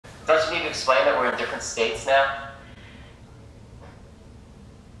Don't you need to explain that we're in different states now?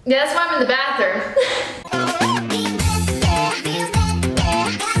 Yeah, that's why I'm in the bathroom.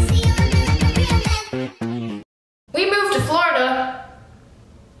 We moved to Florida.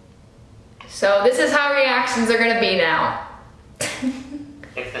 So this is how reactions are gonna be now.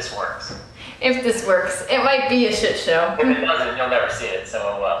 If this works. If this works. It might be a shit show. If it doesn't, you'll never see it, so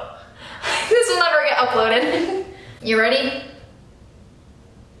oh well. This will never get uploaded. You ready?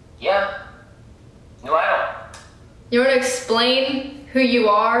 Yeah. New Idol. You want to explain who you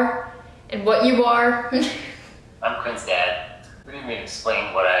are and what you are? I'm Quinn's dad. What do you mean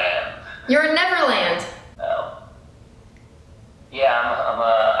explain what I am? You're in Neverland. Oh. Yeah,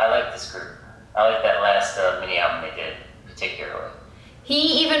 I like this group. I like that last mini album they did, particularly.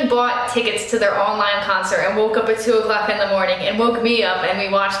 He even bought tickets to their online concert and woke up at 2 o'clock in the morning and woke me up and we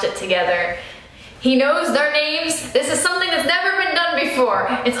watched it together. He knows their names. This is something that's never been done before.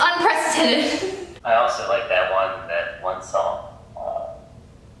 It's unprecedented. I also like that one song.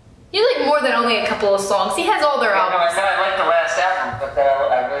 You like more than only a couple of songs. He has all their albums. I like the last album, but then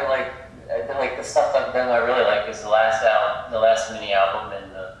I really like the stuff that I really like is the last album, the last mini album,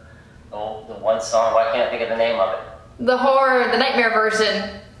 and the one song. Why can't I think of the name of it? The horror, the nightmare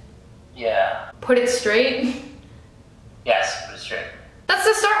version. Yeah. Put It Straight? Yes, Put It Straight. Let's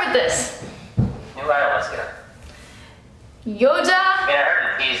just start with this. New Idol, let's go. Yoja. I mean, I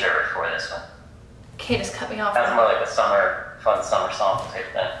heard the teaser before this one. Okay, just cut me off. That's more like a fun summer song type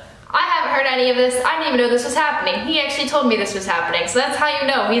thing. I haven't heard any of this. I didn't even know this was happening. He actually told me this was happening, so that's how you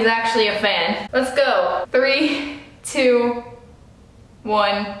know he's actually a fan. Let's go. 3, 2,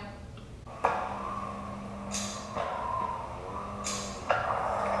 1.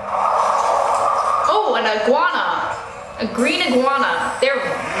 Oh, an iguana. A green iguana. They're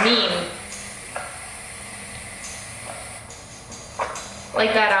mean.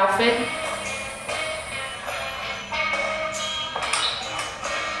 Like that outfit.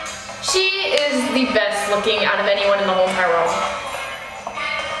 She is the best looking out of anyone in the whole entire world.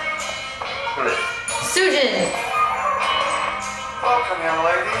 Who is it? Sujin. Welcome, young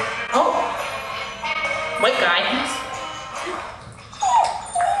lady. Oh. White guy.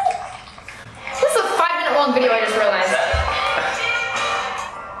 This is a 5-minute long video, I just realized.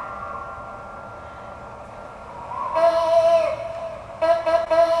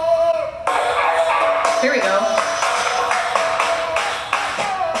 Here we go.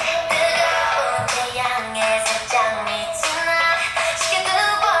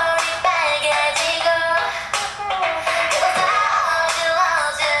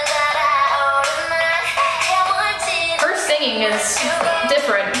 Her singing is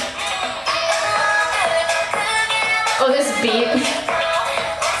different. Oh, this beat.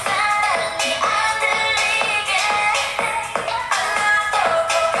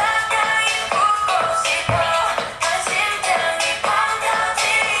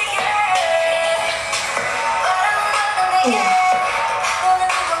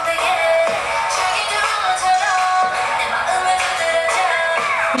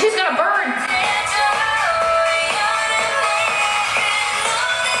 She's got a bird.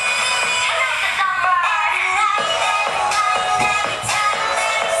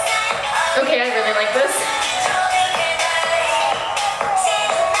 Okay, I really like this.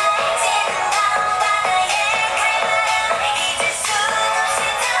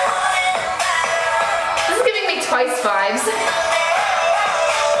 This is giving me Twice vibes.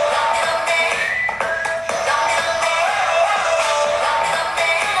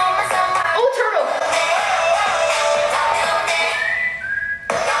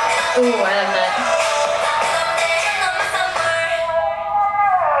 Ooh, I like that.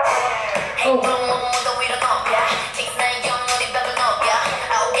 Oh.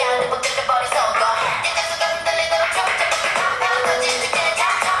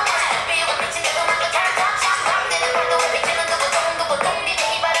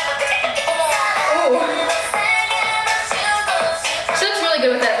 She looks really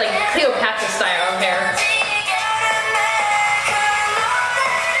good with that, like, Cleopatra style hair.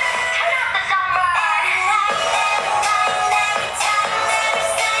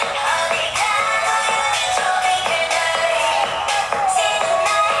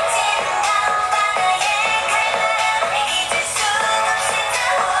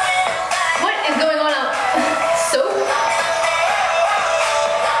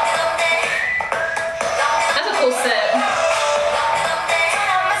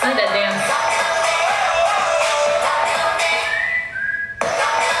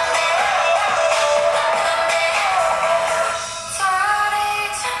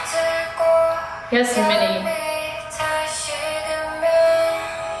 Yes, Minnie.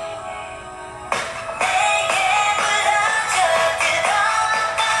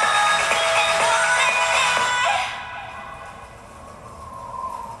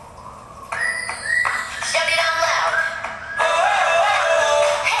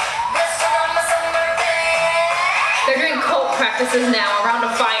 practices now around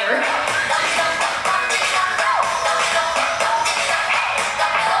a fire.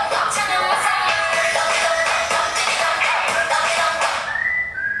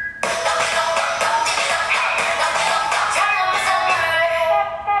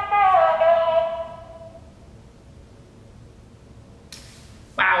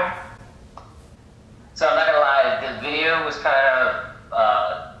 Wow. So I'm not gonna lie, the video was kind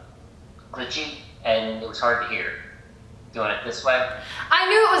of glitchy and it was hard to hear doing it this way. I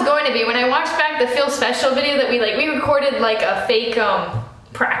knew it was going to be. When I watched back the Feel Special video that we recorded like a fake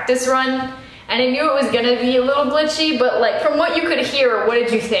practice run, and I knew it was gonna be a little glitchy, but like from what you could hear, what did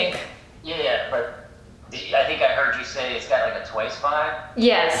you think? Yeah, but I think I heard you say it's got like a Twice vibe.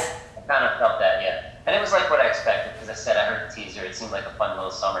 Yes. I kind of felt that, yeah. And it was like what I expected, because I said I heard the teaser, it seemed like a fun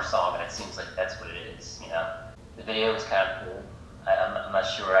little summer song, and it seems like that's what it is, you know? The video was kind of cool. I'm not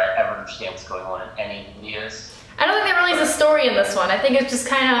sure I ever understand what's going on in any videos. I don't think they released a story in this one. I think it's just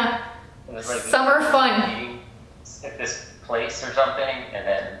kind of like summer fun. At this place or something, and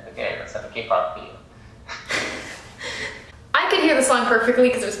then, okay, let's have a K-pop video. I could hear the song perfectly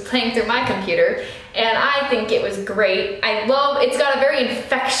because it was playing through my computer, and I think it was great. It's got a very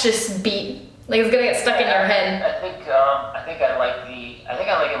infectious beat. Like it's gonna get stuck in your head. I think I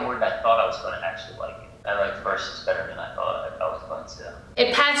like it more than I thought I was going to actually like it. I like the verses better than I thought I was going to.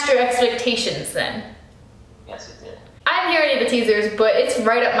 It passed your expectations then. Yes, it did. I didn't hear any of the teasers, but it's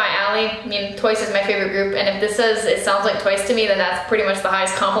right up my alley. I mean, Twice is my favorite group, and if this says it sounds like Twice to me, then that's pretty much the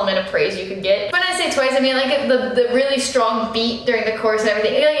highest compliment of praise you could get. When I say Twice, I mean like the really strong beat during the chorus and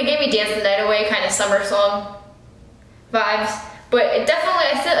everything. It gave me Dance the Night Away kind of summer song vibes. But it definitely,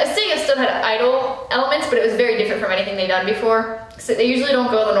 I think it still had IDLE elements, but it was very different from anything they've done before. So they usually don't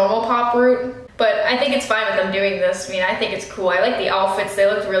go the normal pop route. But I think it's fine with them doing this. I mean, I think it's cool. I like the outfits, they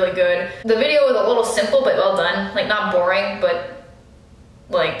looked really good. The video was a little simple, but well done. Like, not boring, but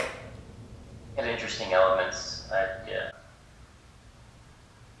like... Had interesting elements, yeah.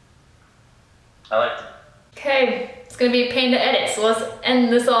 I liked it. Okay, it's gonna be a pain to edit, so let's end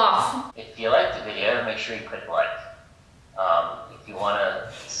this off. If you liked the video, make sure you click like. If you want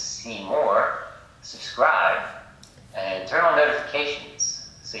to see more, subscribe and turn on notifications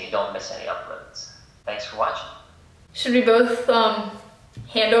so you don't miss any uploads. Thanks for watching. Should we both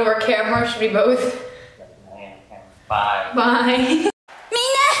hand over camera? Should we both? Bye. Bye. みんな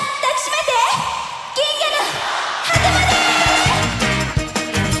抱きしめて